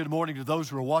Good morning to those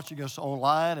who are watching us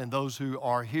online and those who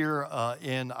are here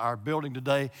in our building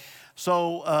today.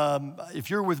 So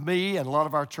if you're with me and a lot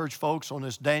of our church folks on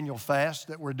this Daniel fast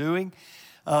that we're doing,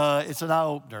 it's an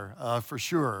eye-opener for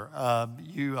sure.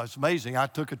 It's amazing. I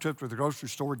took a trip to the grocery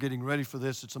store getting ready for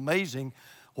this. It's amazing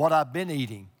what I've been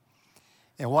eating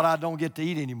and what I don't get to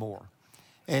eat anymore.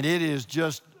 And it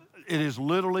is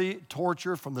literally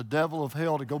torture from the devil of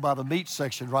hell to go by the meat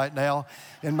section right now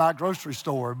in my grocery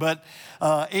store. But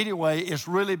anyway, it's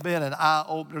really been an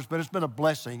eye-opener, but it's been a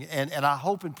blessing. And I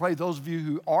hope and pray those of you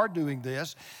who are doing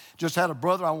this. Just had a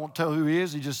brother, I won't tell who he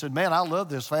is, he just said, man, I love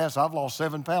this fast. I've lost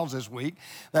 7 pounds this week.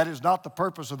 That is not the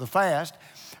purpose of the fast.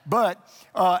 But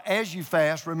as you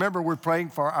fast, remember we're praying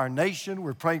for our nation,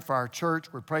 we're praying for our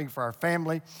church, we're praying for our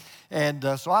family. And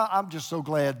so I'm just so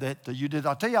glad that you did.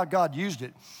 I'll tell you how God used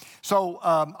it. So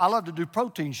I love to do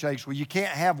protein shakes where you can't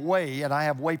have whey, and I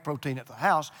have whey protein at the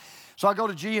house. So I go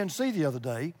to GNC the other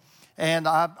day, and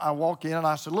I walk in, and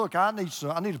I said, look, I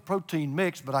need a protein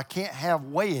mix, but I can't have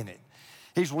whey in it.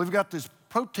 He said, well, we've got this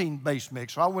protein-based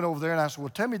mix. So I went over there, and I said, well,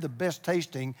 tell me the best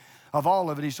tasting of all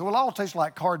of it. He said, well, it all tastes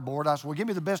like cardboard. I said, well, give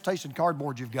me the best tasting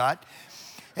cardboard you've got.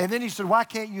 And then he said, why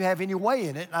can't you have any whey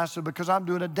in it? And I said, because I'm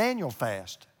doing a Daniel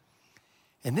fast.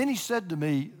 And then he said to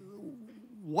me,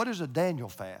 what is a Daniel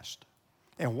fast?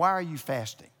 And why are you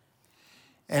fasting?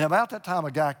 And about that time,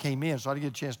 a guy came in, so I didn't get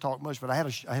a chance to talk much, but I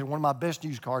had one of my best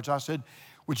news cards. I said,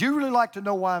 would you really like to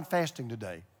know why I'm fasting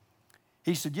today?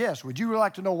 He said, yes. Would you really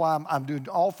like to know why I'm doing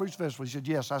all fruits and vegetables? He said,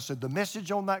 yes. I said, the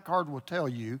message on that card will tell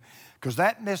you, because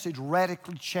that message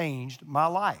radically changed my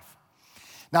life.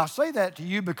 Now, I say that to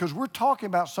you because we're talking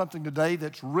about something today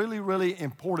that's really, really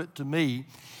important to me.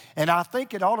 And I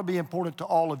think it ought to be important to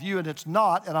all of you, and it's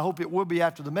not, and I hope it will be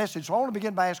after the message. So I want to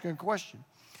begin by asking a question.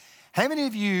 How many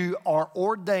of you are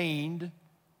ordained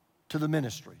to the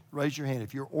ministry? Raise your hand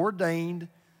if you're ordained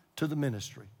to the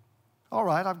ministry. All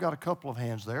right, I've got a couple of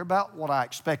hands there, about what I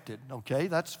expected. Okay,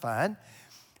 that's fine.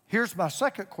 Here's my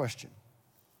second question.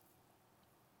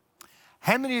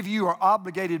 How many of you are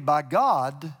obligated by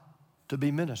God to be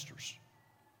ministers?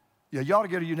 Yeah, you ought to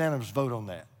get a unanimous vote on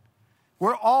that.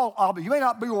 We're all obligated. You may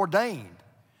not be ordained,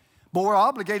 but we're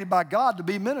obligated by God to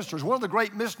be ministers. One of the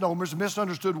great misnomers and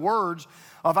misunderstood words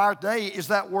of our day is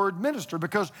that word minister,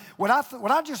 because when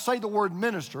I just say the word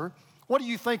minister, what do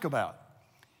you think about?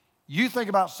 You think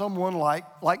about someone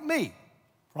like me,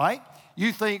 right?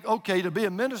 You think, okay, to be a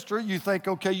minister, you think,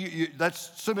 okay,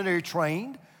 that's seminary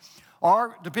trained.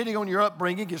 Or, depending on your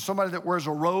upbringing, it's somebody that wears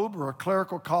a robe or a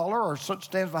clerical collar or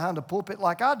stands behind a pulpit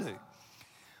like I do.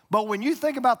 But when you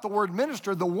think about the word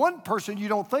minister, the one person you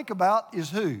don't think about is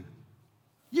who?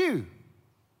 You.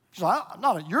 So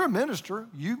you're a minister.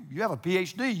 You have a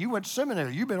PhD. You went to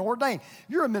seminary. You've been ordained.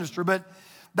 You're a minister. But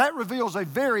that reveals a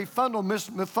very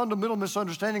fundamental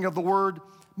misunderstanding of the word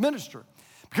minister.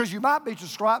 Because you might be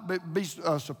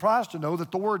surprised to know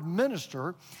that the word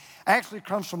minister actually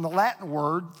comes from the Latin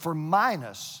word for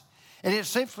minus, and it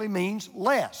simply means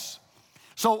less.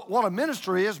 So what a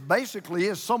minister is basically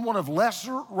is someone of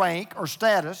lesser rank or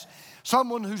status,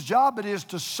 someone whose job it is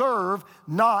to serve,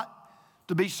 not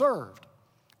to be served.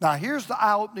 Now here's the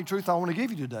eye-opening truth I want to give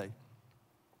you today.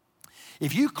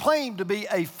 If you claim to be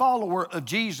a follower of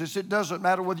Jesus, it doesn't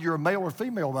matter whether you're a male or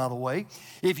female, by the way.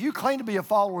 If you claim to be a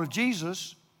follower of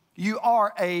Jesus, you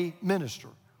are a minister.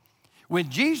 When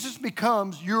Jesus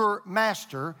becomes your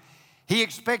master, he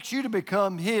expects you to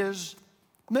become his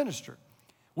minister.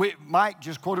 Mike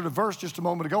just quoted a verse just a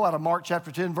moment ago out of Mark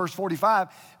chapter 10, verse 45.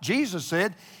 Jesus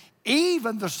said,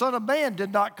 even the Son of Man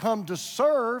did not come to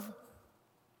serve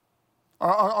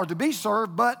or to be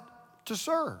served, but to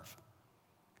serve.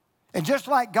 And just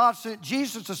like God sent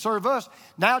Jesus to serve us,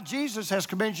 now Jesus has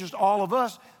commissioned all of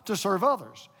us to serve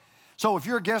others. So if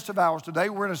you're a guest of ours today,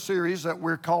 we're in a series that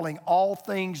we're calling All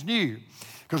Things New.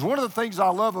 Because one of the things I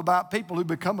love about people who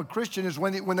become a Christian is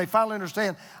when they finally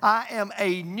understand, I am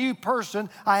a new person,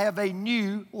 I have a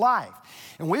new life.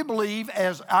 And we believe,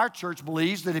 as our church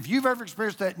believes, that if you've ever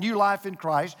experienced that new life in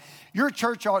Christ, your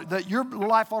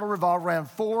life ought to revolve around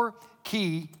 4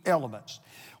 key elements.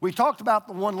 We talked about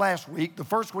the one last week. The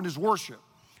first one is worship.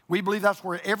 We believe that's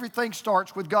where everything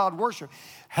starts with God worship.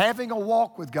 Having a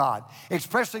walk with God,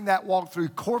 expressing that walk through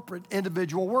corporate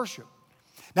individual worship.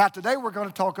 Now today we're going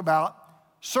to talk about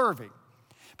serving,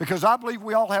 because I believe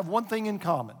we all have one thing in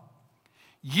common.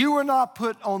 You are not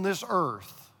put on this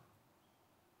earth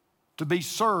to be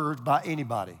served by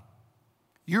anybody.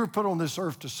 You're put on this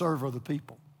earth to serve other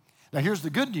people. Now here's the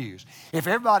good news. If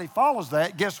everybody follows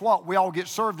that, guess what? We all get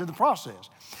served in the process.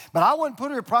 But I wasn't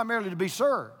put here primarily to be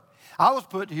served. I was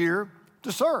put here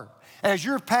to serve. As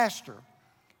your pastor,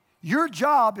 Your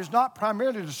job is not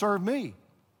primarily to serve me.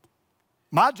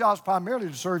 My job is primarily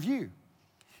to serve you.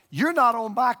 You're not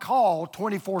on my call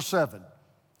 24/7.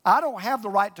 I don't have the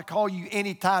right to call you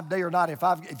anytime, day or night,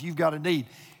 if you've got a need.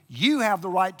 You have the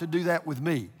right to do that with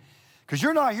me. Because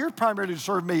you're not here primarily to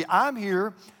serve me. I'm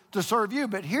here to serve you.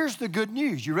 But here's the good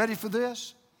news. You ready for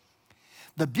this?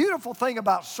 The beautiful thing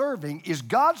about serving is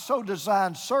God so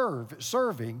designed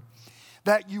serving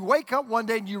that you wake up one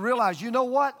day and you realize, you know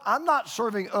what? I'm not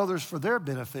serving others for their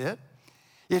benefit.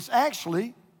 It's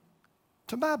actually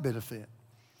to my benefit.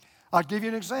 I'll give you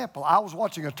an example. I was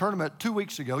watching a tournament 2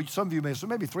 weeks ago. Some of you may have, so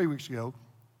maybe 3 weeks ago.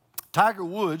 Tiger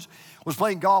Woods was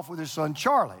playing golf with his son,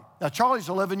 Charlie. Now, Charlie's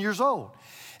 11 years old.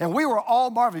 And we were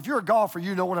all marveling. If you're a golfer,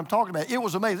 you know what I'm talking about. It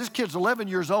was amazing. This kid's 11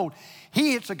 years old.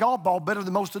 He hits a golf ball better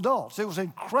than most adults. It was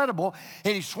incredible.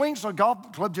 And he swings a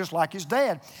golf club just like his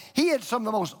dad. He had some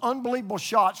of the most unbelievable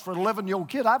shots for an 11-year-old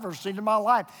kid I've ever seen in my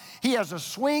life. He has a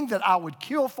swing that I would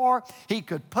kill for. He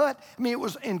could putt. I mean, it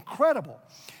was incredible.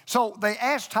 So they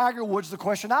asked Tiger Woods the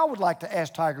question I would like to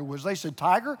ask Tiger Woods. They said,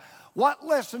 Tiger, what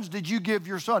lessons did you give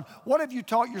your son? What have you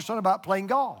taught your son about playing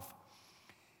golf?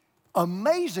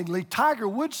 Amazingly, Tiger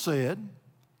Woods said,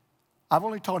 I've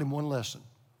only taught him one lesson.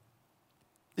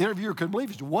 The interviewer couldn't believe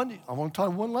it. He said, I've only taught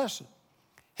him one lesson.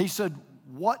 He said,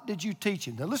 what did you teach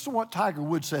him? Now listen to what Tiger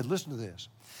Woods said. Listen to this.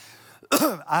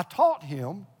 I taught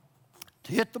him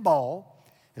to hit the ball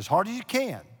as hard as you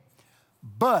can.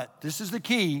 But, this is the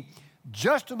key,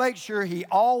 just to make sure he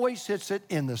always hits it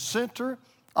in the center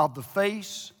of the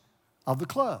face of the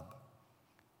club.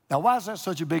 Now, why is that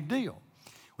such a big deal?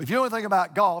 If you know anything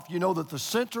about golf, you know that the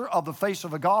center of the face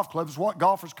of a golf club is what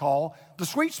golfers call the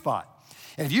sweet spot.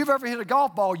 And if you've ever hit a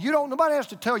golf ball, nobody has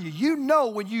to tell you. You know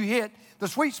when you hit the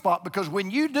sweet spot, because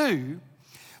when you do,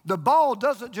 the ball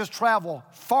doesn't just travel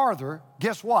farther.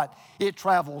 Guess what? It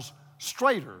travels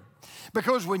straighter.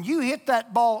 Because when you hit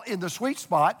that ball in the sweet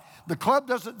spot, the club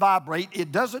doesn't vibrate,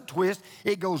 it doesn't twist,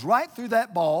 it goes right through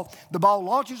that ball. The ball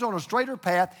launches on a straighter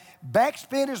path.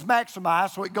 Backspin is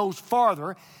maximized, so it goes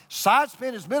farther. Side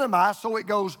spin is minimized, so it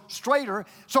goes straighter.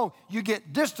 So you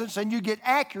get distance and you get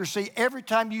accuracy every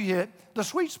time you hit the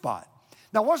sweet spot.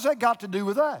 Now, what's that got to do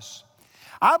with us?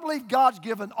 I believe God's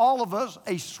given all of us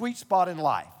a sweet spot in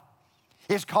life.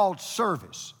 It's called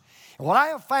service. And what I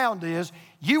have found is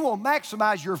you will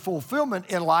maximize your fulfillment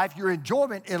in life, your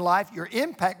enjoyment in life, your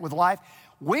impact with life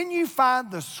when you find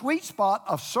the sweet spot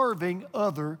of serving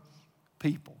other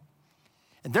people.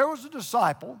 And there was a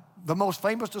disciple, the most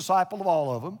famous disciple of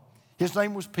all of them. His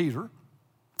name was Peter.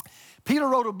 Peter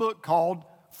wrote a book called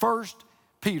 1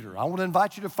 Peter. I want to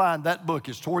invite you to find that book.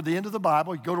 It's toward the end of the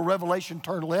Bible. You go to Revelation,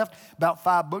 turn left, about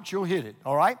 5 books, you'll hit it,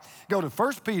 all right? Go to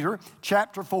 1 Peter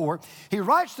chapter 4. He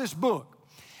writes this book.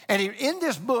 And in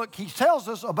this book, he tells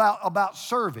us about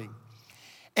serving.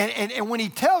 And when he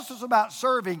tells us about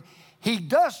serving, he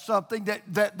does something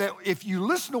that if you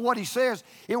listen to what he says,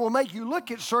 it will make you look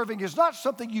at serving as not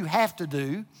something you have to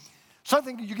do,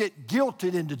 something that you get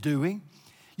guilted into doing.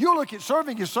 You'll look at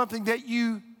serving as something that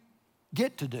you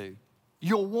get to do.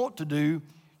 You'll want to do,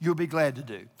 you'll be glad to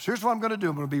do. So here's what I'm going to do.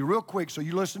 I'm going to be real quick so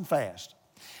you listen fast.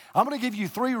 I'm going to give you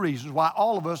 3 reasons why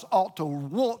all of us ought to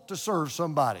want to serve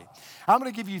somebody. I'm going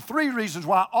to give you 3 reasons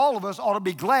why all of us ought to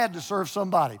be glad to serve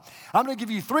somebody. I'm going to give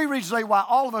you 3 reasons why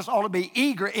all of us ought to be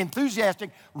eager, enthusiastic,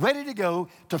 ready to go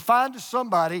to find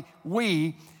somebody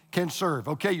we can serve.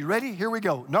 Okay, you ready? Here we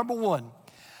go. Number 1,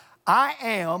 I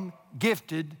am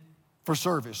gifted for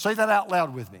service. Say that out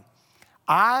loud with me.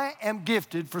 I am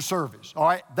gifted for service. All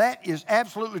right, that is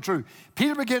absolutely true.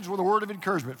 Peter begins with a word of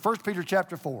encouragement. 1 Peter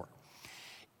chapter 4.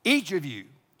 Each of you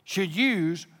should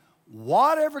use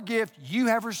whatever gift you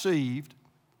have received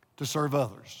to serve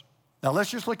others. Now,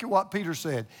 let's just look at what Peter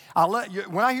said.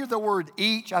 When I hear the word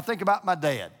each, I think about my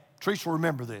dad. Teresa will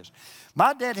remember this.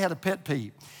 My dad had a pet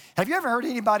peeve. Have you ever heard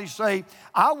anybody say,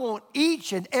 I want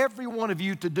each and every one of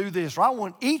you to do this, or I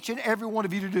want each and every one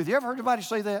of you to do this? You ever heard anybody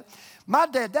say that? My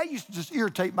dad, that used to just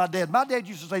irritate my dad. My dad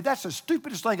used to say, that's the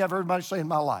stupidest thing I've heard anybody say in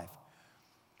my life.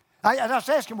 And I was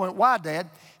asking him, why, Dad?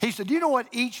 He said, do you know what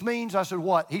each means? I said,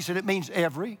 what? He said, it means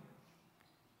every.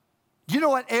 Do you know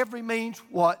what every means?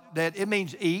 What, Dad? It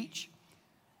means each.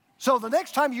 So the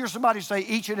next time you hear somebody say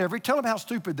each and every, tell them how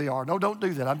stupid they are. No, don't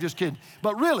do that. I'm just kidding.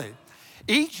 But really,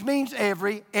 each means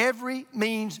every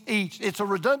means each. It's a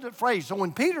redundant phrase. So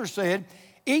when Peter said,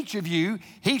 each of you,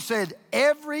 he said,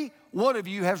 every one of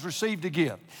you has received a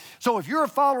gift. So if you're a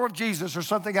follower of Jesus, there's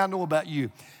something I know about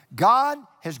you. God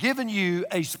has given you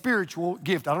a spiritual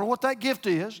gift. I don't know what that gift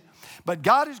is, but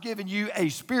God has given you a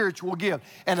spiritual gift,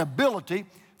 an ability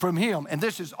from Him. And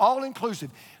this is all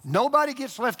inclusive. Nobody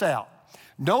gets left out.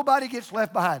 Nobody gets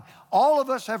left behind. All of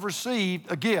us have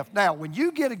received a gift. Now, when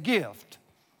you get a gift,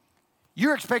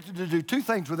 you're expected to do two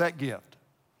things with that gift.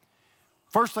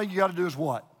 First thing you got to do is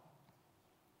what?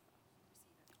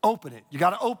 Open it. You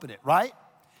got to open it, right?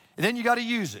 And then you got to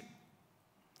use it.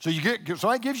 So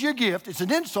somebody gives you a gift. It's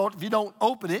an insult if you don't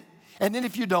open it, and then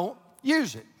if you don't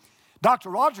use it. Dr.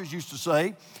 Rogers used to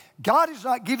say, God is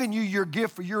not giving you your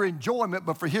gift for your enjoyment,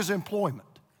 but for his employment.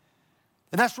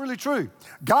 And that's really true.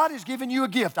 God is giving you a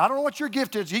gift. I don't know what your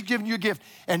gift is. He's giving you a gift.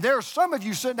 And there are some of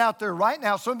you sitting out there right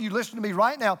now, some of you listening to me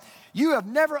right now, you have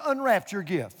never unwrapped your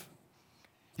gift.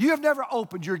 You have never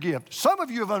opened your gift. Some of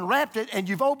you have unwrapped it and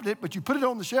you've opened it, but you put it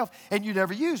on the shelf and you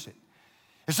never use it.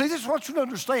 And see, this is what you to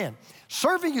understand.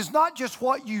 Serving is not just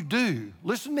what you do.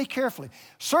 Listen to me carefully.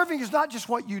 Serving is not just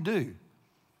what you do.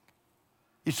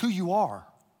 It's who you are.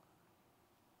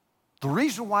 The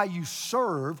reason why you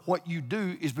serve what you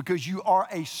do is because you are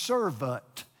a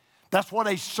servant. That's what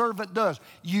a servant does.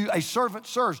 A servant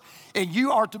serves, and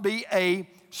you are to be a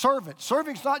servant.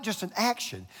 Serving is not just an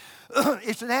action,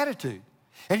 it's an attitude.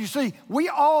 And you see, we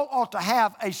all ought to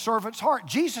have a servant's heart.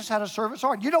 Jesus had a servant's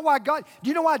heart. Do you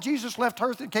know why Jesus left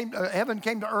earth and heaven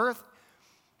came to earth?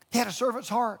 He had a servant's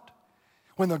heart.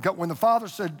 When the father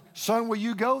said, son, will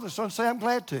you go? The son said, I'm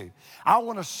glad to. I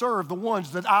want to serve the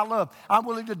ones that I love. I'm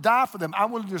willing to die for them.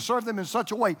 I'm willing to serve them in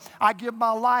such a way. I give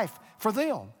my life for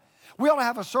them. We ought to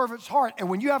have a servant's heart. And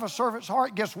when you have a servant's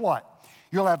heart, guess what?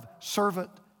 You'll have servant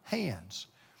hands.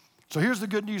 So here's the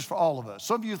good news for all of us.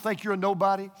 Some of you think you're a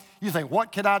nobody. You think,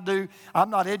 what can I do? I'm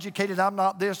not educated. I'm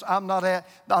not this. I'm not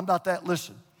that.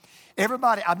 Listen,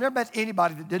 everybody, I've never met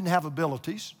anybody that didn't have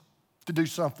abilities to do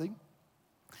something,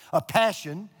 a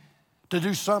passion to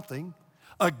do something,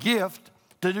 a gift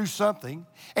to do something,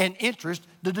 an interest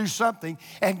to do something.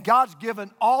 And God's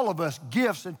given all of us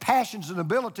gifts and passions and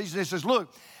abilities. And He says,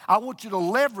 look, I want you to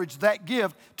leverage that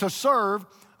gift to serve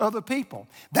other people.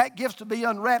 That gift's to be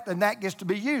unwrapped and that gets to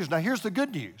be used. Now, here's the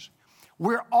good news.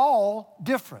 We're all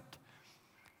different.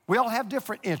 We all have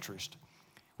different interests.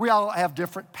 We all have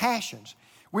different passions.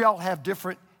 We all have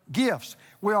different gifts.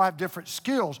 We all have different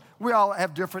skills. We all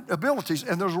have different abilities.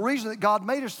 And there's a reason that God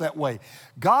made us that way.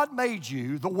 God made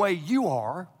you the way you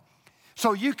are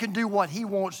so you can do what He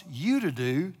wants you to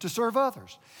do to serve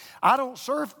others. I don't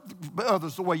serve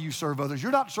others the way you serve others.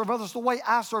 You're not to serve others the way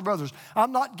I serve others.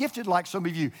 I'm not gifted like some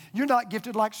of you. You're not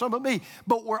gifted like some of me.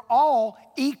 But we're all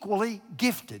equally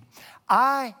gifted.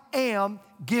 I am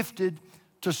gifted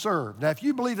to serve. Now, if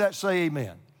you believe that, say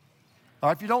amen.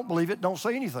 Or if you don't believe it, don't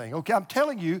say anything. Okay, I'm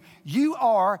telling you, you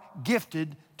are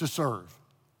gifted to serve.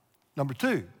 Number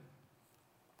two,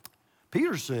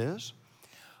 Peter says,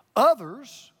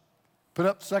 others, put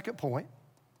up the second point.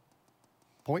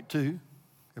 Point two.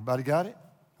 Everybody got it?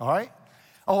 All right.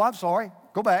 Oh, I'm sorry.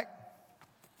 Go back.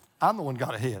 I'm the one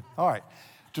got ahead. All right.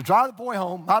 To drive the point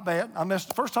home, my bad.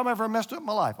 First time I ever messed up in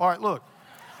my life. All right, look.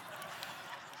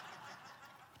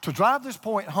 To drive this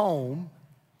point home,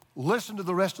 listen to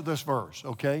the rest of this verse,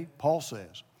 okay?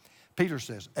 Peter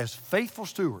says, as faithful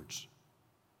stewards.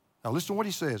 Now listen to what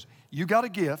he says. You got a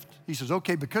gift. He says,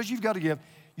 okay, because you've got a gift,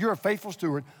 you're a faithful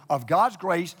steward of God's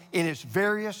grace in its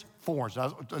various forms.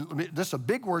 Now, this is a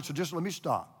big word, so just let me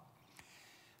stop.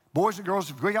 Boys and girls,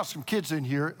 if we got some kids in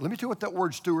here, let me tell you what that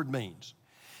word steward means.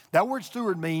 That word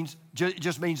steward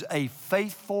just means a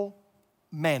faithful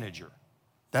manager.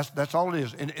 That's all it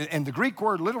is. And the Greek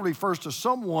word literally refers to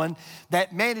someone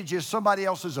that manages somebody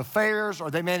else's affairs, or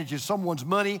they manages someone's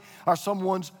money or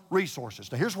someone's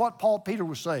resources. Now, here's what Peter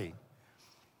was saying.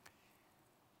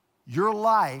 Your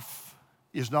life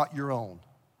is not your own.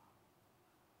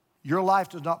 Your life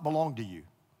does not belong to you.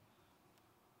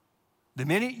 The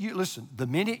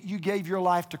minute you gave your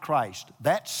life to Christ,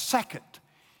 that second,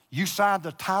 you signed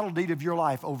the title deed of your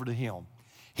life over to Him.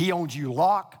 He owns you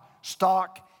lock,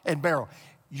 stock, and barrel.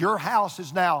 Your house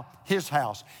is now His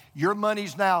house. Your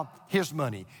money's now His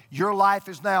money. Your life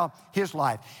is now His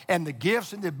life. And the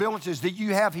gifts and the abilities that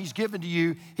you have, He's given to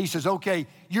you. He says, okay,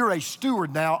 you're a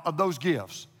steward now of those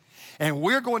gifts. And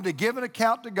we're going to give an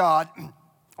account to God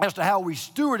as to how we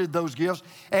stewarded those gifts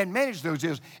and managed those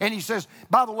gifts. And He says,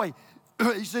 by the way,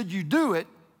 He said you do it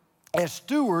as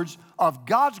stewards of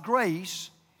God's grace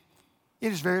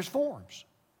in its various forms.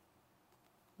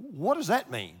 What does that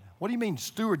mean? What do you mean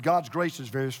steward God's grace in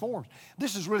its various forms?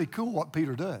 This is really cool what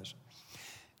Peter does.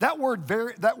 That word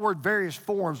various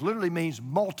forms literally means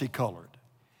multicolored.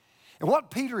 And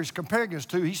what Peter is comparing us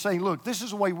to, he's saying, look, this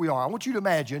is the way we are. I want you to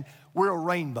imagine we're a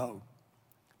rainbow.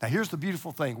 Now, here's the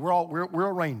beautiful thing. We're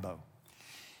a rainbow.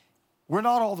 We're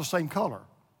not all the same color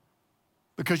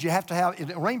because you have to have,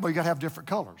 in a rainbow, you got to have different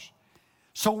colors.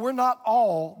 So we're not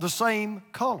all the same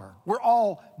color. We're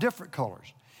all different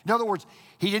colors. In other words,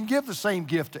 he didn't give the same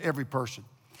gift to every person.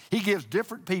 He gives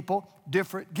different people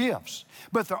different gifts.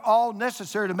 But they're all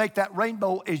necessary to make that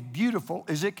rainbow as beautiful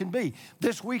as it can be.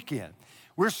 This weekend,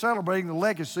 we're celebrating the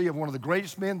legacy of one of the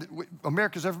greatest men that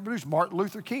America's ever produced, Martin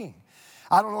Luther King.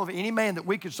 I don't know of any man that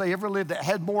we could say ever lived that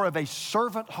had more of a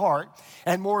servant heart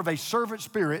and more of a servant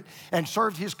spirit and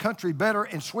served his country better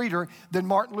and sweeter than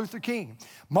Martin Luther King.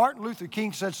 Martin Luther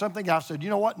King said something, I said, you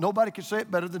know what? Nobody could say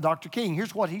it better than Dr. King.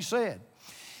 Here's what he said.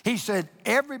 He said,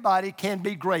 everybody can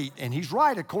be great. And he's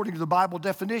right according to the Bible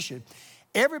definition.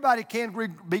 Everybody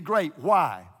can be great.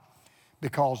 Why?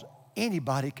 Because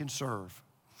anybody can serve.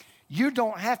 You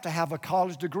don't have to have a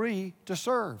college degree to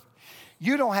serve.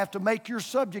 You don't have to make your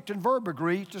subject and verb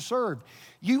agree to serve.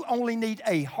 You only need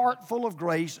a heart full of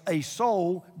grace, a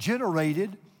soul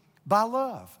generated by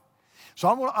love. So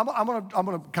I'm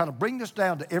gonna kind of bring this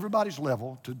down to everybody's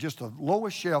level, to just the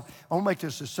lowest shelf. I'm gonna make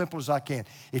this as simple as I can.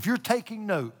 If you're taking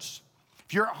notes,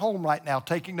 if you're at home right now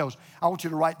taking notes, I want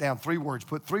you to write down 3 words.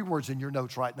 Put 3 words in your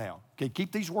notes right now. Okay,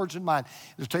 keep these words in mind.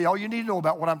 It'll tell you all you need to know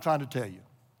about what I'm trying to tell you.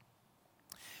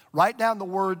 Write down the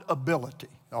word ability,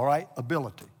 all right?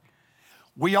 Ability.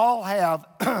 We all have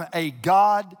a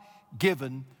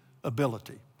God-given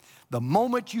ability. The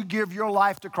moment you give your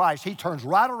life to Christ, he turns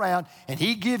right around and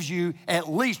he gives you at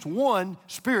least one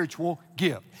spiritual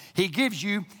gift. He gives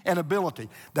you an ability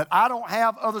that I don't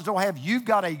have, others don't have. You've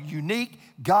got a unique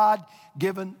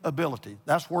God-given ability.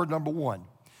 That's word number 1.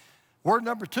 Word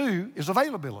number 2 is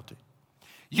availability.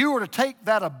 You are to take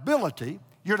that ability,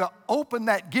 you're to open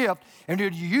that gift, and you're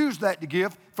to use that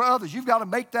gift for others. You've got to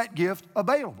make that gift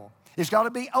available. It's got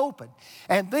to be open.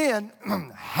 And then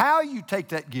how you take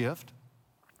that gift,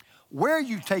 where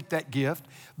you take that gift,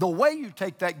 the way you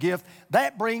take that gift,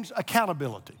 that brings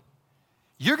accountability.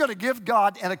 You're going to give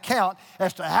God an account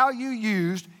as to how you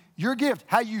used your gift,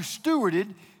 how you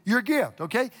stewarded your gift,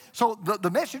 okay? So the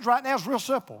message right now is real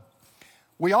simple.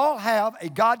 We all have a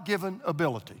God-given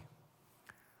ability.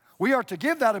 We are to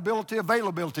give that ability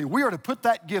availability. We are to put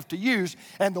that gift to use,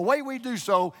 and the way we do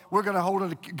so, we're going to hold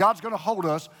it, God's going to hold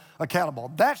us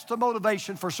accountable. That's the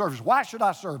motivation for service. Why should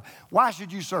I serve? Why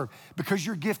should you serve? Because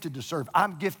you're gifted to serve.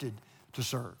 I'm gifted to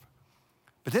serve.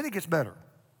 But then it gets better.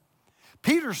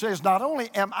 Peter says, not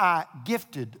only am I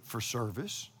gifted for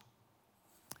service,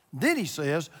 then he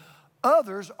says,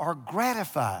 others are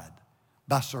gratified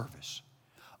by service.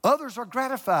 Others are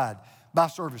gratified by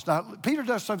service. Now, Peter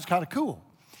does something kind of cool.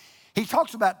 He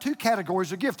talks about 2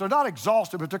 categories of gifts. They're not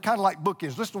exhaustive, but they're kind of like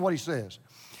bookends. Listen to what he says.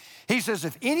 He says,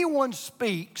 if anyone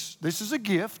speaks, this is a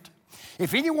gift.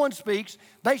 If anyone speaks,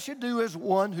 they should do as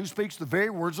one who speaks the very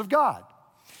words of God.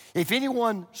 If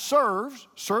anyone serves,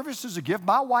 service is a gift.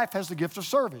 My wife has the gift of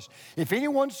service. If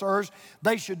anyone serves,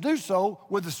 they should do so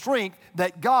with the strength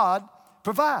that God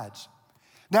provides.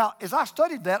 Now, as I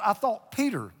studied that, I thought,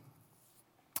 Peter,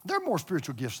 there are more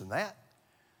spiritual gifts than that.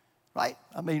 Right?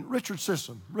 I mean, Richard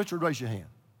Sissom. Richard, raise your hand.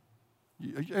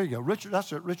 There you go. Richard,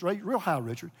 that's it. Richard, real high,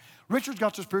 Richard. Richard's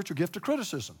got the spiritual gift of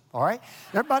criticism, all right?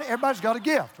 Everybody's got a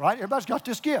gift, right? Everybody's got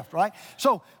this gift, right?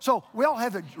 So we all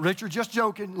have it. Richard, just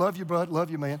joking. Love you, bud.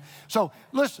 Love you, man. So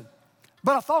listen.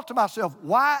 But I thought to myself,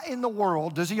 why in the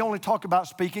world does he only talk about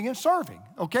speaking and serving,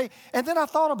 okay? And then I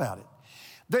thought about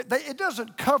it. It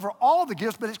doesn't cover all the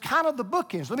gifts, but it's kind of the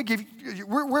bookends. Let me give you,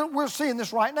 we're seeing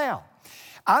this right now.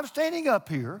 I'm standing up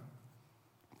here.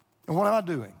 And what am I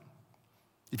doing?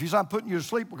 If you say I'm putting you to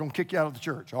sleep, we're going to kick you out of the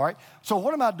church, all right? So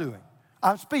what am I doing?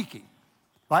 I'm speaking,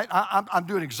 right? I'm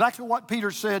doing exactly what Peter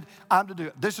said I'm to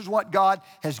do. This is what God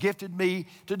has gifted me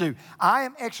to do. I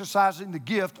am exercising the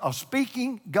gift of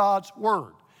speaking God's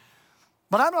word.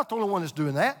 But I'm not the only one that's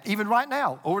doing that. Even right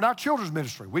now, over in our children's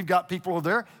ministry, we've got people over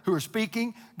there who are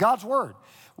speaking God's word.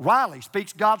 Riley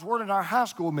speaks God's word in our high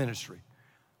school ministry,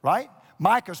 right?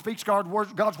 Micah speaks God's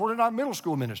word in our middle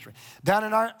school ministry. Down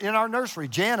in our nursery,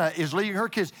 Jana is leading her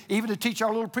kids even to teach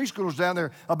our little preschoolers down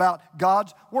there about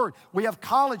God's word. We have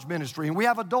college ministry and we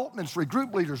have adult ministry,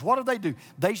 group leaders. What do?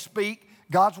 They speak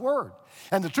God's word.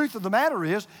 And the truth of the matter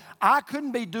is, I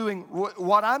couldn't be doing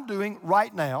what I'm doing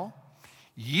right now.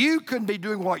 You couldn't be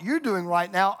doing what you're doing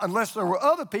right now unless there were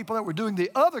other people that were doing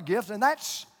the other gifts, and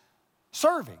that's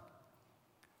serving.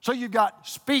 So you've got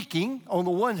speaking on the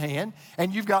one hand,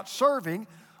 and you've got serving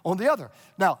on the other.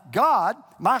 Now, God,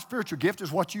 my spiritual gift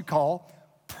is what you call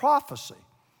prophecy.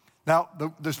 Now,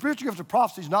 the spiritual gift of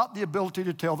prophecy is not the ability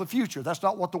to tell the future. That's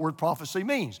not what the word prophecy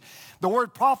means. The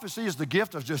word prophecy is the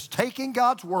gift of just taking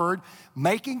God's word,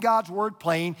 making God's word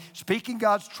plain, speaking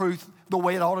God's truth the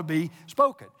way it ought to be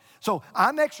spoken. So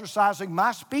I'm exercising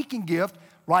my speaking gift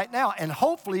right now. And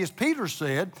hopefully, as Peter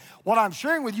said, what I'm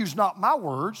sharing with you is not my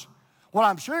words. What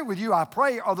I'm sharing with you, I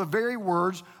pray, are the very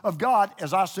words of God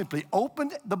as I simply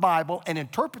open the Bible and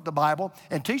interpret the Bible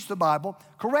and teach the Bible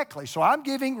correctly. So I'm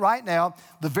giving right now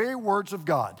the very words of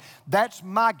God. That's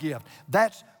my gift.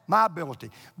 That's my ability.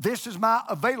 This is my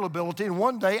availability, and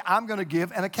one day I'm going to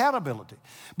give an accountability.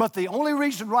 But the only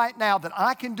reason right now that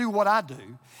I can do what I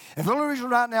do, and the only reason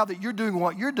right now that you're doing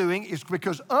what you're doing is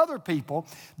because other people,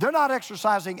 they're not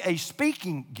exercising a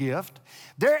speaking gift,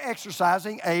 they're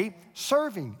exercising a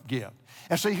serving gift.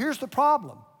 And see, here's the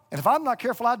problem. And if I'm not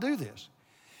careful, I do this.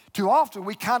 Too often,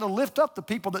 we kind of lift up the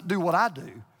people that do what I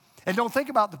do and don't think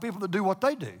about the people that do what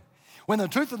they do. When the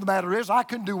truth of the matter is, I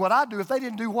couldn't do what I do if they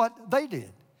didn't do what they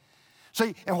did.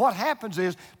 See, and what happens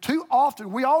is, too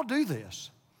often, we all do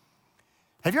this.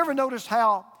 Have you ever noticed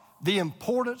how the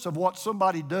importance of what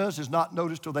somebody does is not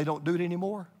noticed till they don't do it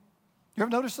anymore? You ever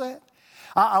notice that?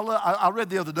 I read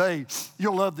the other day,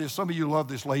 you'll love this, some of you love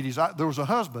this, ladies. There was a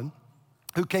husband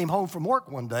who came home from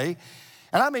work one day,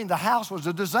 and I mean, the house was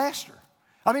a disaster.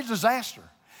 I mean, disaster.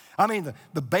 I mean,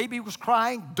 the baby was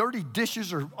crying, dirty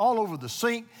dishes are all over the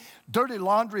sink, dirty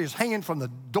laundry is hanging from the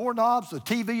doorknobs, the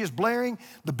TV is blaring,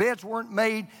 the beds weren't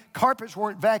made, carpets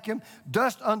weren't vacuumed,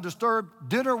 dust undisturbed,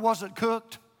 dinner wasn't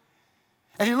cooked.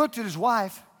 And he looked at his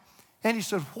wife, and he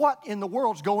said, "What in the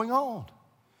world's going on?"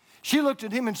 She looked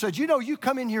at him and said, "You know, you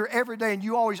come in here every day and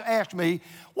you always ask me,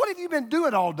 what have you been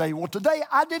doing all day?" Well, today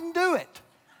I didn't do it.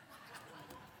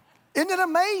 Isn't it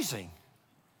amazing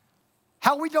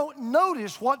how we don't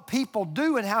notice what people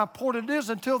do and how important it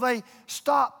is until they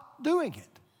stop doing it?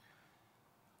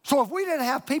 So if we didn't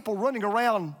have people running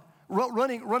around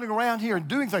here and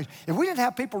doing things, if we didn't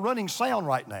have people running sound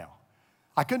right now,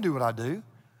 I couldn't do what I do.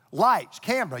 Lights,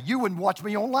 camera, you wouldn't watch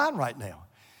me online right now.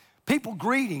 People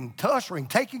greeting, ushering,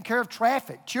 taking care of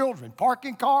traffic, children,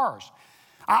 parking cars.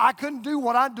 I couldn't do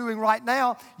what I'm doing right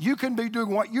now. You couldn't be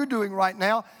doing what you're doing right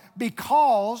now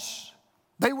because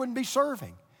they wouldn't be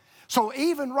serving. So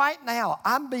even right now,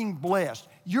 I'm being blessed.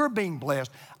 You're being blessed.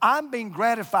 I'm being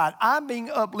gratified. I'm being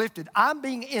uplifted. I'm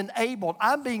being enabled.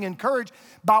 I'm being encouraged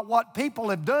by what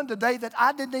people have done today that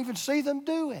I didn't even see them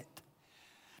do it.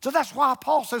 So that's why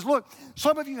Paul says, look,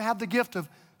 some of you have the gift of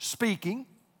speaking.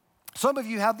 Some of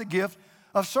you have the gift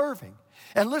of serving.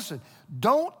 And listen,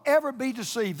 don't ever be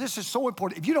deceived. This is so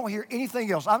important. If you don't hear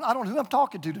anything else, I don't know who I'm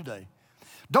talking to today.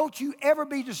 Don't you ever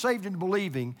be deceived into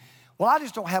believing, well, I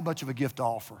just don't have much of a gift to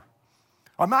offer.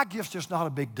 Or my gift's just not a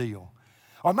big deal.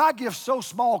 Or my gift's so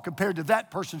small compared to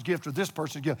that person's gift or this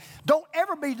person's gift. Don't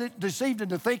ever be deceived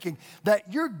into thinking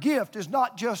that your gift is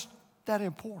not just that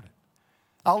important.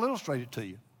 I'll illustrate it to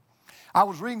you. I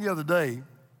was reading the other day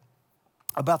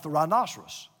about the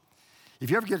rhinoceros. If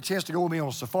you ever get a chance to go with me on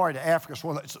a safari to Africa,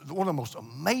 it's one of the most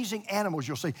amazing animals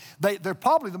you'll see. They're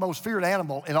probably the most feared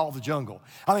animal in all the jungle.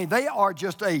 I mean, they are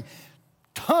just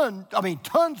tons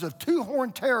of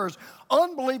two-horned terrors,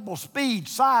 unbelievable speed,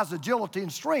 size, agility,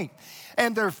 and strength.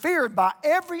 And they're feared by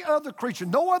every other creature.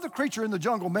 No other creature in the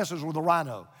jungle messes with a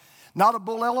rhino. Not a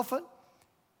bull elephant,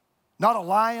 not a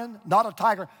lion, not a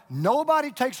tiger. Nobody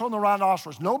takes on the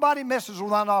rhinoceros. Nobody messes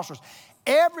with rhinoceros.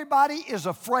 Everybody is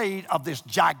afraid of this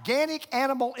gigantic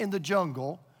animal in the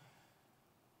jungle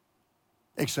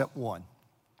except one.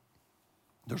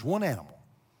 There's one animal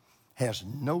has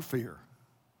no fear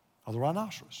of the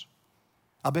rhinoceros.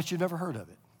 I bet you've never heard of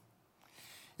it.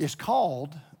 It's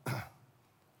called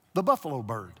the buffalo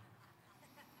bird.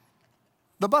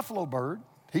 The buffalo bird,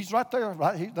 he's right there,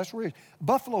 right? That's where he is.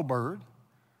 Buffalo bird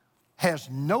has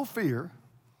no fear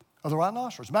of the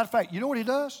rhinoceros. As a matter of fact, you know what he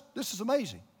does? This is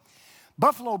amazing.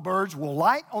 Buffalo birds will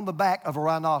light on the back of a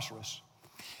rhinoceros,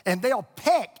 and they'll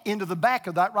peck into the back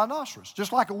of that rhinoceros,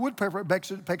 just like a woodpecker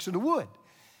pecks into wood.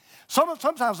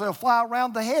 Sometimes they'll fly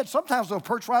around the head. Sometimes they'll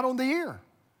perch right on the ear.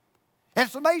 And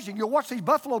it's amazing. You'll watch these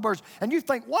buffalo birds, and you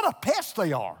think, what a pest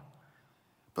they are.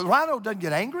 But the rhino doesn't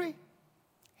get angry.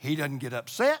 He doesn't get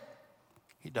upset.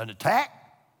 He doesn't attack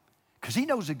because he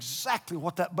knows exactly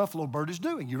what that buffalo bird is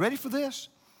doing. You ready for this?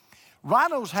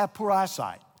 Rhinos have poor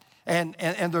eyesight, and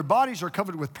their bodies are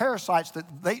covered with parasites that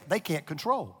they can't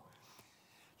control.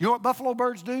 You know what buffalo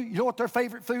birds do? You know what their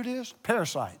favorite food is?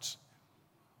 Parasites.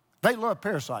 They love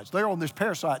parasites. They're on this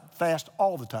parasite fast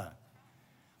all the time.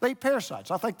 They eat parasites.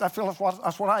 I feel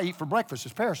that's what I eat for breakfast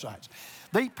is parasites.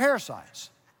 They eat parasites.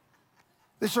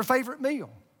 It's their favorite meal.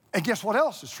 And guess what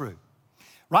else is true?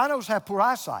 Rhinos have poor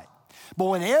eyesight. But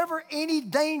whenever any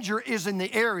danger is in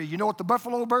the area, you know what the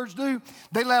buffalo birds do?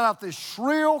 They let out this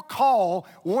shrill call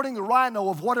warning the rhino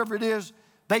of whatever it is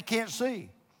they can't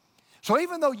see. So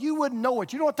even though you wouldn't know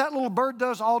it, you know what that little bird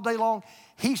does all day long?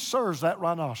 He serves that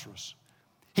rhinoceros.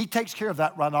 He takes care of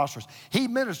that rhinoceros. He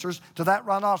ministers to that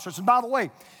rhinoceros. And by the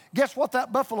way, guess what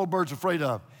that buffalo bird's afraid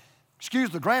of? Excuse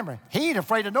the grammar. He ain't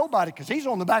afraid of nobody because he's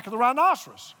on the back of the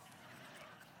rhinoceros.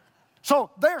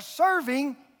 So they're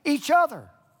serving each other.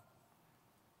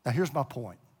 Now here's my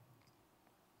point.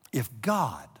 If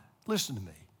God, listen to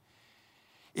me,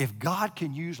 if God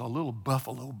can use a little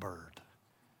buffalo bird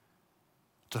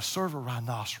to serve a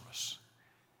rhinoceros,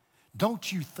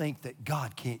 don't you think that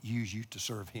God can't use you to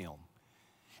serve him?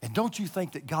 And don't you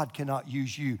think that God cannot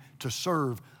use you to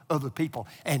serve other people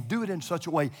and do it in such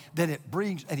a way that it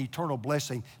brings an eternal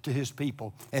blessing to his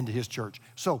people and to his church?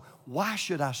 So why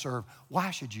should I serve?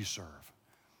 Why should you serve?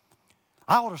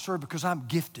 I ought to serve because I'm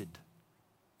gifted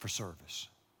for service.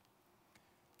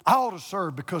 I ought to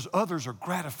serve because others are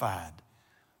gratified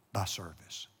by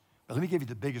service. But let me give you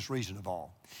the biggest reason of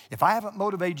all. If I haven't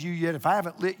motivated you yet, if I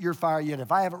haven't lit your fire yet,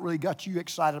 if I haven't really got you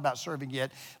excited about serving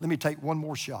yet, let me take one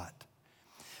more shot.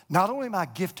 Not only am I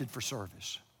gifted for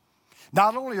service,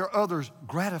 not only are others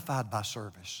gratified by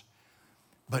service,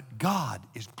 but God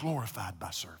is glorified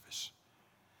by service.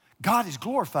 God is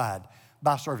glorified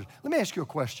by service. Let me ask you a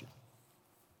question.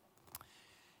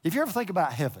 If you ever think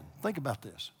about heaven, think about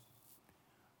this.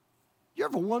 You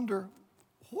ever wonder,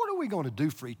 what are we going to do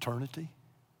for eternity?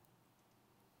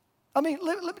 I mean,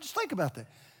 let me just think about that.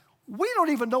 We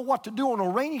don't even know what to do on a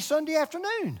rainy Sunday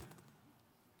afternoon.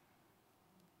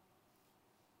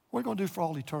 What are you going to do for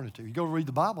all eternity? You go read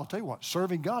the Bible, I'll tell you what,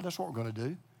 serving God, that's what we're going to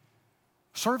do.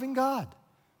 Serving God.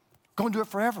 Going to do it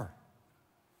forever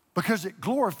because it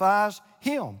glorifies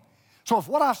him. So if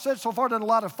what I've said so far doesn't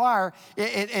light a fire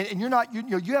and you're not,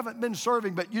 you haven't been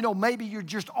serving, but maybe you're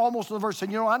just almost in the verse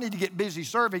saying, I need to get busy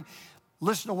serving.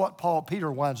 Listen to what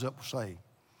Peter winds up saying.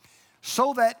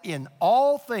 So that in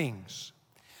all things,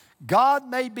 God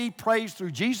may be praised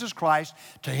through Jesus Christ.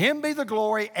 To him be the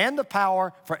glory and the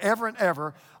power forever and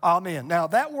ever. Amen. Now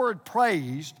that word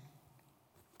praised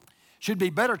should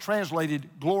be better translated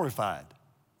glorified.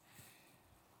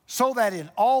 So that in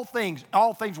all things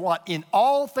what? In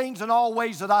all things and all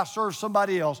ways that I serve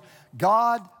somebody else,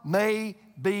 God may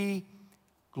be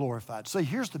glorified. See,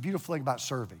 here's the beautiful thing about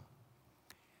serving.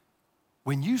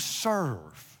 When you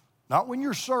serve, not when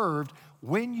you're served,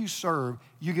 when you serve,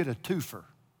 you get a twofer.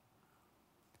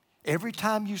 Every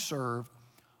time you serve,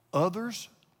 others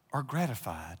are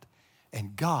gratified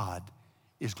and God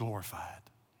is glorified.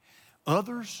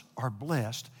 Others are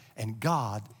blessed and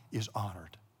God is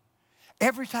honored.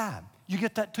 Every time you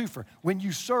get that twofer when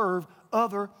you serve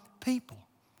other people.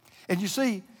 And you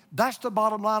see, that's the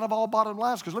bottom line of all bottom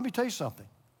lines, because let me tell you something.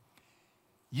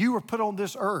 You were put on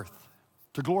this earth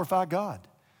to glorify God.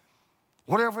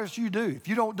 Whatever else you do, if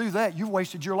you don't do that, you've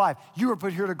wasted your life. You were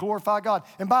put here to glorify God.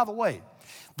 And by the way,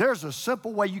 there's a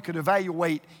simple way you can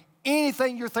evaluate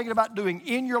anything you're thinking about doing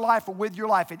in your life or with your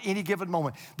life at any given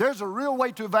moment. There's a real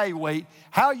way to evaluate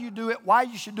how you do it, why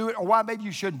you should do it, or why maybe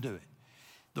you shouldn't do it.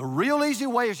 The real easy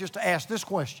way is just to ask this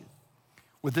question.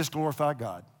 Would this glorify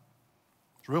God?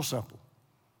 It's real simple.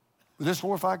 Would this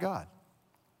glorify God?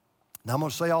 Now I'm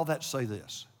going to say all that to say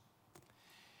this.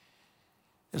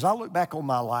 As I look back on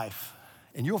my life,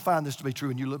 and you'll find this to be true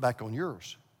when you look back on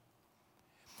yours.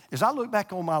 As I look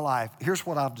back on my life, here's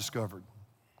what I've discovered.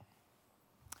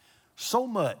 So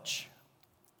much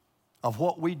of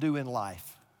what we do in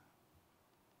life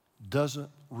doesn't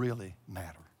really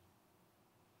matter.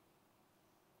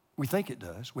 We think it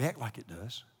does. We act like it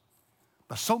does.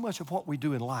 But so much of what we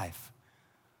do in life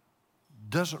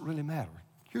doesn't really matter.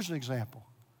 Here's an example.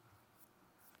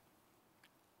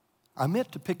 I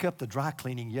meant to pick up the dry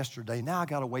cleaning yesterday. Now I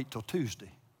got to wait till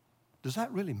Tuesday. Does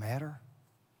that really matter?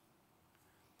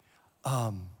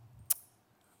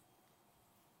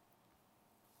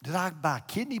 Did I buy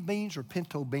kidney beans or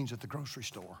pinto beans at the grocery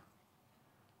store?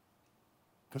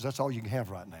 Because that's all you can have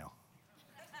right now.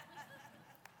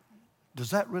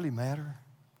 Does that really matter?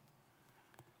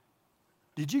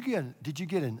 Did you get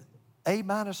an A-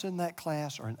 in that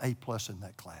class or an A+ in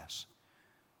that class?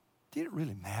 Did it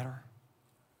really matter?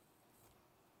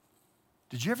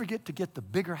 Did you ever get the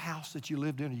bigger house that you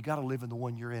lived in, or you got to live in the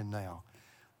one you're in now?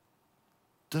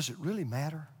 Does it really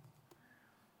matter?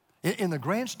 In the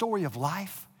grand story of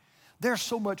life, there's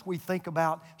so much we think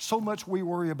about, so much we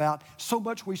worry about, so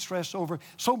much we stress over,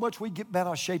 so much we get bent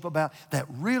out of shape about that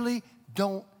really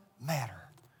don't matter.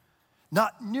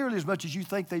 Not nearly as much as you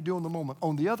think they do in the moment.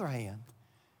 On the other hand,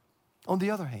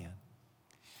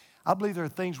 I believe there are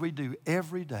things we do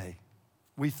every day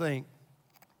we think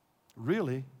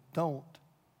really don't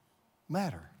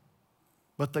matter,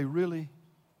 but they really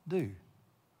do.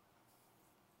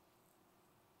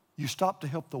 You stop to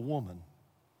help the woman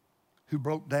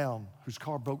whose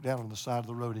car broke down on the side of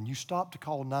the road, and you stopped to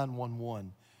call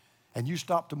 911, and you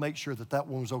stopped to make sure that that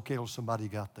one was okay till somebody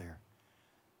got there.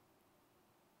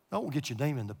 I won't get your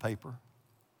name in the paper,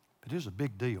 but it was a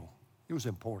big deal. It was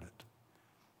important.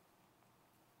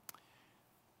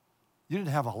 You didn't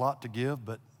have a lot to give,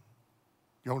 but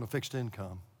you're on a fixed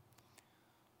income.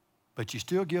 But you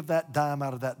still give that dime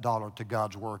out of that dollar to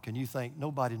God's work, and you think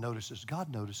nobody notices.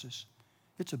 God notices.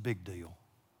 It's a big deal.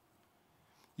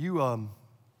 You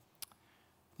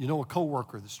know a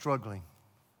coworker that's struggling,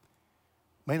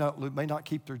 may not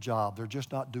keep their job. They're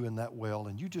just not doing that well,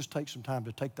 and you just take some time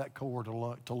to take that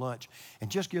coworker to lunch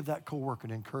and just give that coworker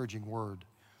an encouraging word.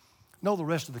 No, the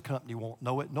rest of the company won't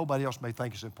know it. Nobody else may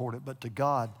think it's important, but to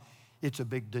God, it's a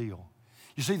big deal.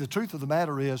 You see, the truth of the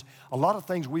matter is, a lot of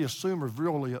things we assume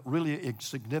are really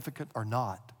insignificant are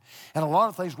not. And a lot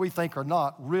of things we think are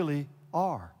not really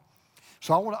are.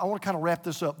 So I want to kind of wrap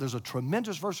this up. There's a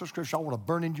tremendous verse of Scripture I want to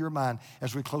burn into your mind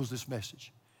as we close this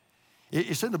message.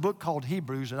 It's in the book called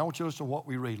Hebrews, and I want you to listen to what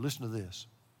we read. Listen to this.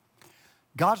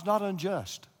 God's not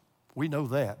unjust. We know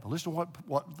that. But listen to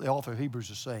what the author of Hebrews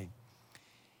is saying.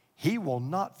 He will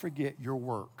not forget your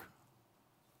work.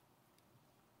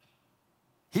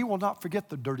 He will not forget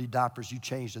the dirty diapers you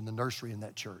changed in the nursery in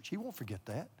that church. He won't forget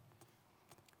that.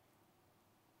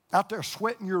 Out there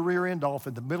sweating your rear end off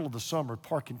in the middle of the summer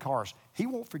parking cars. He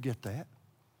won't forget that.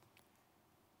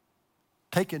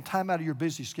 Taking time out of your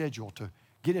busy schedule to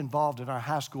get involved in our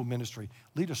high school ministry,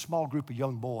 lead a small group of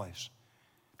young boys,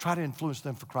 try to influence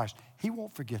them for Christ. He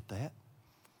won't forget that.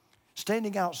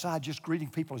 Standing outside just greeting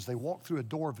people as they walk through a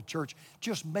door of a church,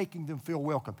 just making them feel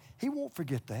welcome. He won't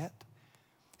forget that.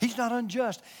 He's not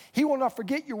unjust. He will not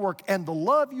forget your work and the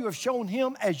love you have shown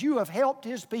him as you have helped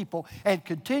his people and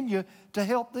continue to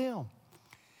help them.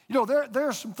 You know, there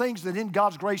are some things that in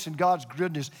God's grace and God's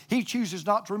goodness, he chooses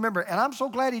not to remember, and I'm so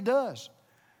glad he does.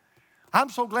 I'm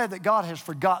so glad that God has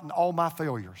forgotten all my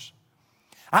failures.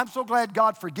 I'm so glad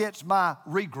God forgets my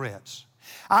regrets.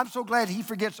 I'm so glad he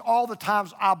forgets all the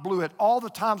times I blew it, all the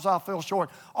times I fell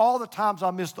short, all the times I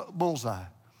missed the bullseye.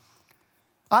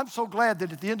 I'm so glad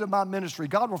that at the end of my ministry,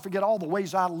 God will forget all the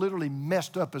ways I literally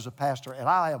messed up as a pastor, and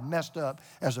I have messed up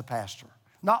as a pastor.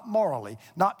 Not morally,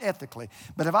 not ethically,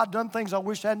 but have I done things I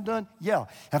wish I hadn't done? Yeah.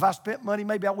 Have I spent money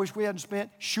maybe I wish we hadn't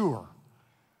spent? Sure.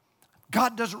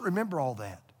 God doesn't remember all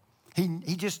that.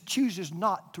 He just chooses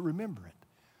not to remember it.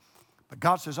 But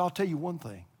God says, I'll tell you one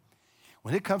thing.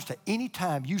 When it comes to any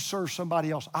time you serve somebody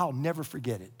else, I'll never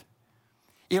forget it.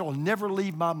 It'll never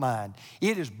leave my mind.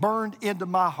 It is burned into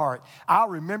my heart. I'll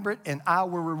remember it and I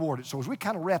will reward it. So as we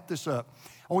kind of wrap this up,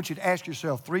 I want you to ask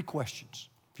yourself 3 questions.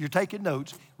 If you're taking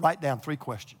notes, write down 3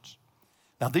 questions.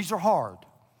 Now these are hard,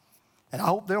 and I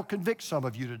hope they'll convict some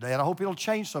of you today, and I hope it'll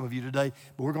change some of you today,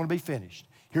 but we're going to be finished.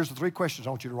 Here's the 3 questions I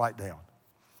want you to write down.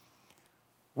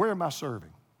 Where am I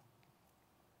serving?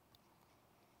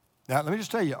 Now let me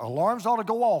just tell you, alarms ought to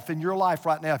go off in your life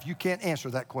right now if you can't answer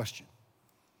that question.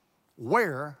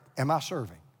 Where am I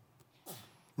serving?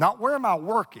 Not where am I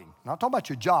working? Not talking about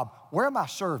your job. Where am I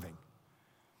serving?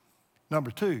 Number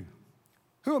 2,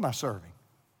 who am I serving?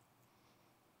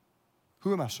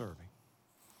 Who am I serving?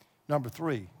 Number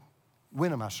 3,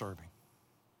 when am I serving?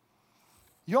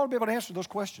 You ought to be able to answer those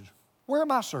questions. Where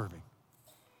am I serving?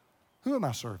 Who am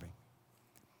I serving?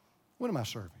 When am I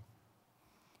serving?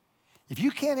 If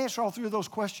you can't answer all 3 of those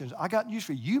questions, I got news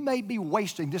for you. You may be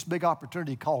wasting this big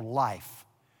opportunity called life.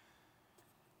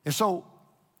 And so,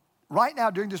 right now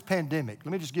during this pandemic,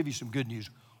 let me just give you some good news.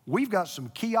 We've got some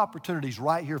key opportunities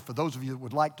right here for those of you that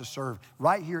would like to serve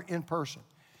right here in person.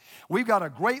 We've got a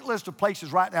great list of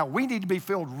places right now. We need to be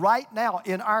filled right now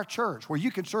in our church where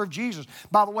you can serve Jesus.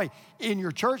 By the way, in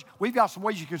your church, we've got some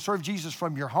ways you can serve Jesus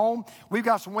from your home. We've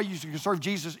got some ways you can serve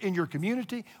Jesus in your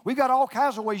community. We've got all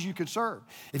kinds of ways you can serve.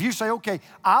 If you say, okay,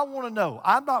 I want to know,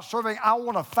 I'm not serving, I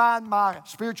want to find my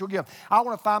spiritual gift. I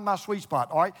want to find my sweet spot.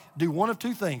 All right, do one of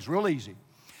 2 things, real easy.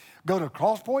 Go to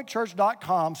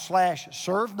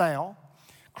crosspointchurch.com/serve now,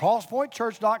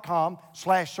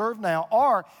 crosspointchurch.com/serve now,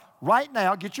 or right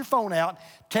now, get your phone out,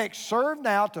 text serve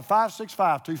now to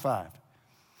 56525.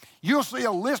 You'll see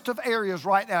a list of areas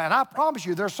right now, and I promise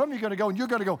you, there's some of you going to go, and you're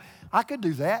going to go, I could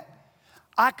do that.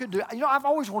 I could do, I've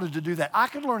always wanted to do that. I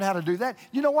could learn how to do that.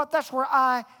 You know what? That's where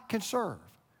I can serve.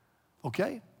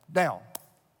 Okay? Now,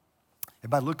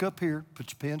 everybody look up here,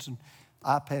 put your pens and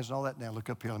iPads and all that down.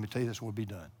 Look up here. Let me tell you this, and we'll be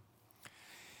done.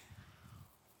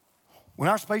 When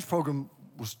our space program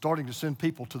was starting to send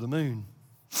people to the moon,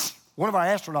 one of our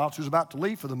astronauts who was about to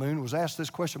leave for the moon was asked this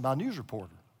question by a news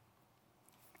reporter.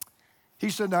 He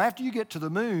said, now after you get to the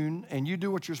moon and you do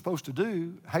what you're supposed to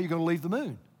do, how are you going to leave the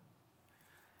moon?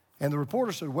 And the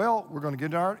reporter said, well, we're going to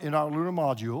get in our lunar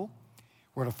module.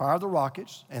 We're going to fire the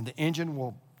rockets, and the engine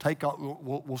will take off,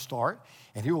 will start,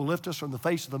 and he will lift us from the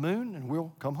face of the moon, and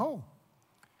we'll come home.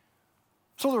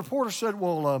 So the reporter said,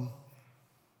 well,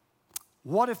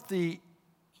 what if the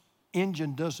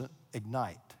engine doesn't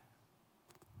ignite?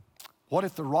 What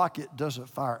if the rocket doesn't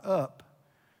fire up?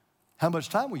 How much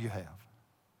time will you have?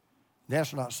 The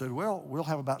astronaut said, well, we'll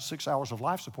have about 6 hours of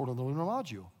life support on the lunar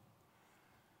module.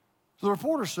 So the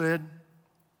reporter said,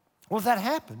 well, if that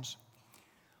happens,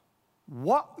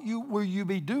 what will you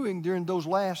be doing during those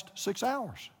last 6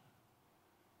 hours?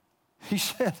 He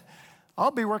said,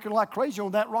 I'll be working like crazy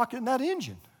on that rocket and that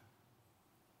engine.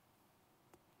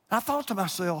 I thought to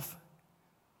myself,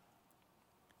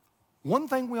 one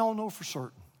thing we all know for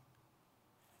certain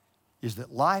is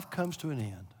that life comes to an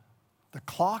end. The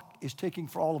clock is ticking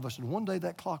for all of us, and one day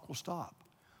that clock will stop.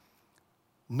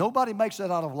 Nobody makes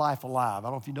that out of life alive. I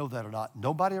don't know if you know that or not.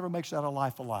 Nobody ever makes that out of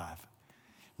life alive.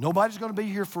 Nobody's going to be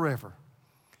here forever.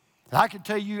 And I can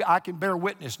tell you, I can bear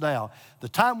witness now. The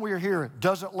time we're here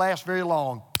doesn't last very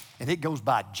long, and it goes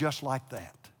by just like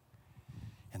that.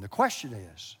 And the question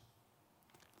is,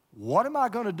 what am I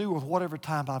going to do with whatever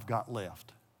time I've got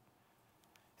left?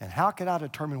 And how can I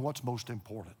determine what's most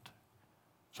important?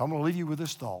 So I'm going to leave you with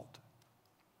this thought.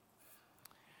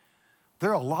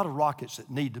 There are a lot of rockets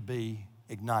that need to be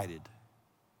ignited.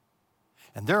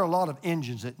 And there are a lot of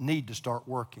engines that need to start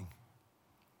working.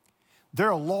 There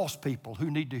are lost people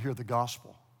who need to hear the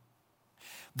gospel.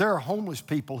 There are homeless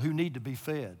people who need to be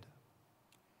fed.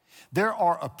 There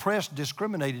are oppressed,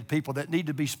 discriminated people that need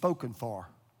to be spoken for.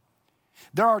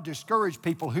 There are discouraged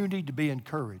people who need to be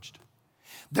encouraged.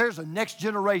 There's a next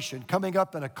generation coming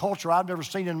up in a culture I've never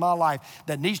seen in my life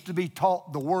that needs to be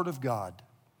taught the Word of God.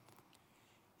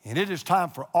 And it is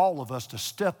time for all of us to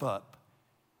step up,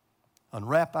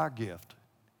 unwrap our gift,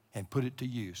 and put it to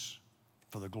use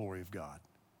for the glory of God.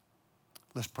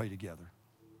 Let's pray together.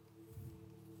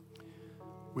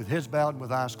 With heads bowed and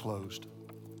with eyes closed.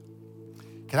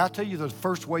 Can I tell you the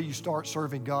first way you start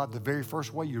serving God, the very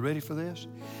first way? You ready for this?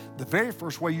 The very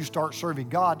first way you start serving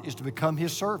God is to become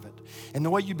His servant. And the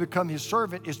way you become His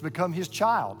servant is to become His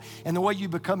child. And the way you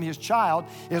become His child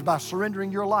is by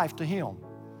surrendering your life to Him.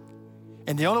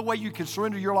 And the only way you can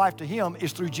surrender your life to Him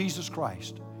is through Jesus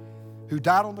Christ, who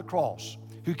died on the cross,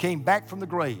 who came back from the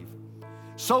grave,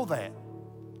 so that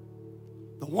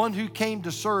the one who came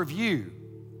to serve you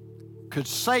could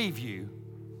save you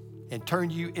and turn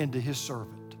you into His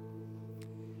servant.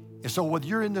 And so whether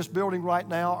you're in this building right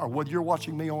now or whether you're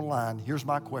watching me online, here's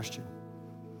my question.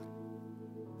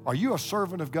 Are you a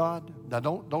servant of God? Now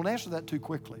don't answer that too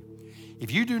quickly.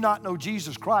 If you do not know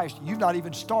Jesus Christ, you've not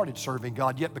even started serving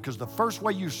God yet, because the first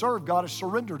way you serve God is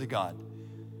surrender to God.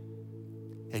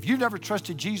 If you've never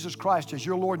trusted Jesus Christ as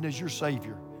your Lord and as your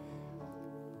Savior,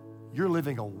 you're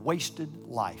living a wasted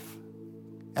life.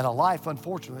 And a life,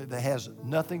 unfortunately, that has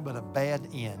nothing but a bad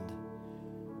end.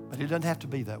 But it doesn't have to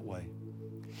be that way.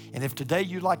 And if today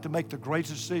you'd like to make the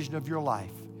greatest decision of your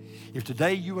life, if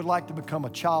today you would like to become a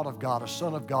child of God, a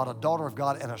son of God, a daughter of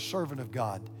God, and a servant of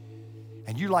God,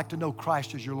 and you'd like to know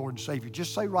Christ as your Lord and Savior,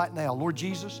 just say right now, Lord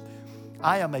Jesus,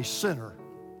 I am a sinner.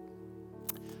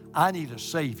 I need a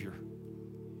Savior.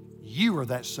 You are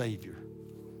that Savior.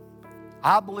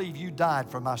 I believe you died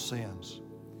for my sins.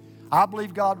 I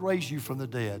believe God raised you from the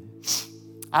dead.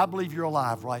 I believe you're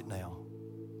alive right now.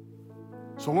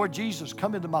 So Lord Jesus,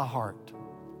 come into my heart.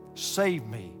 Save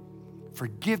me.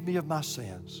 Forgive me of my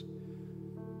sins.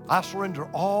 I surrender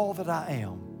all that I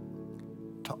am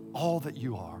to all that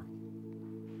you are.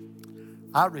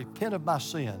 I repent of my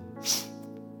sin.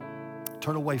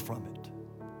 Turn away from it.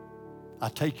 I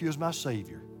take you as my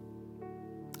Savior.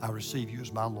 I receive you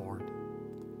as my Lord.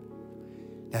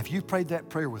 Now, if you prayed that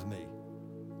prayer with me,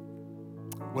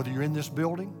 whether you're in this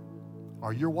building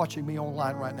or you're watching me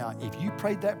online right now, if you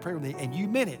prayed that prayer with me and you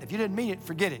meant it, if you didn't mean it,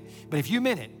 forget it. But if you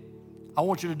meant it, I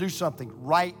want you to do something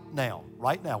right now,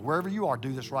 wherever you are,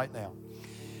 do this right now.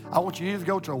 I want you to either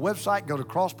go to our website, go to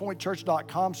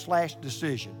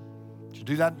crosspointchurch.com/decision. To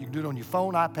do that, you can do it on your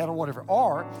phone, iPad, or whatever,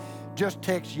 or just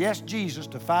text Yes Jesus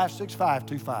to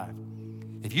 56525.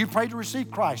 If you prayed to receive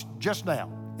Christ just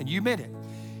now and you meant it,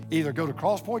 either go to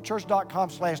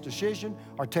crosspointchurch.com/decision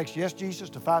or text Yes Jesus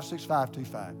to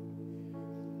 56525.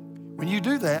 When you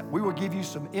do that, we will give you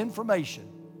some information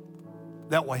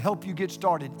that will help you get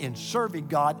started in serving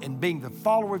God and being the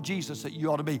follower of Jesus that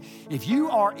you ought to be. If you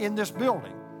are in this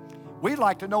building, we'd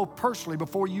like to know personally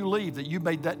before you leave that you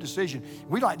made that decision.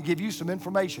 We'd like to give you some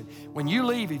information. When you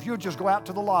leave, if you'll just go out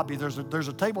to the lobby, there's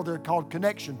a table there called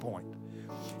Connection Point.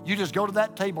 You just go to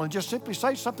that table and just simply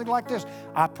say something like this: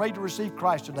 I pray to receive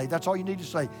Christ today. That's all you need to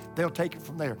say. They'll take it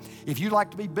from there. If you'd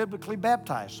like to be biblically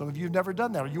baptized, some of you have never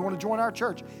done that, or you want to join our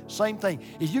church, same thing.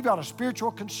 If you've got a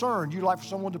spiritual concern you'd like for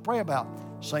someone to pray about,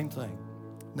 same thing.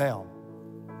 Now,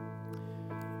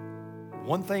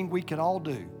 one thing we can all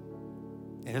do,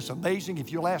 and it's amazing,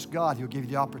 if you'll ask God, He'll give you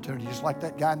the opportunity, just like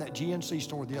that guy in that GNC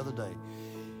store the other day.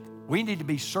 We need to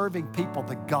be serving people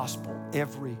the gospel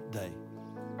every day.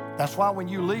 That's why when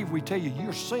you leave, we tell you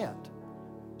you're sent.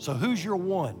 So who's your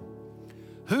one?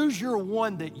 Who's your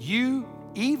one that you,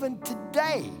 even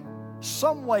today,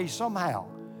 some way, somehow,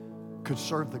 could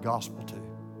serve the gospel to?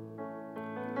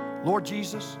 Lord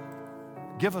Jesus,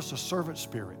 give us a servant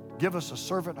spirit. Give us a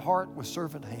servant heart with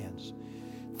servant hands.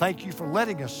 Thank you for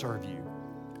letting us serve you.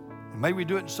 And may we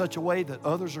do it in such a way that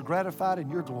others are gratified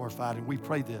and you're glorified. And we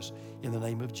pray this in the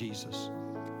name of Jesus.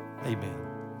 Amen.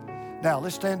 Now,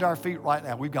 let's stand to our feet right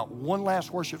now. We've got one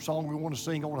last worship song we want to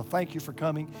sing. I want to thank you for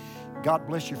coming. God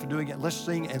bless you for doing it. Let's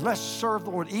sing and let's serve the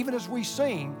Lord. Even as we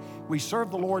sing, we serve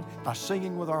the Lord by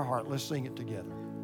singing with our heart. Let's sing it together.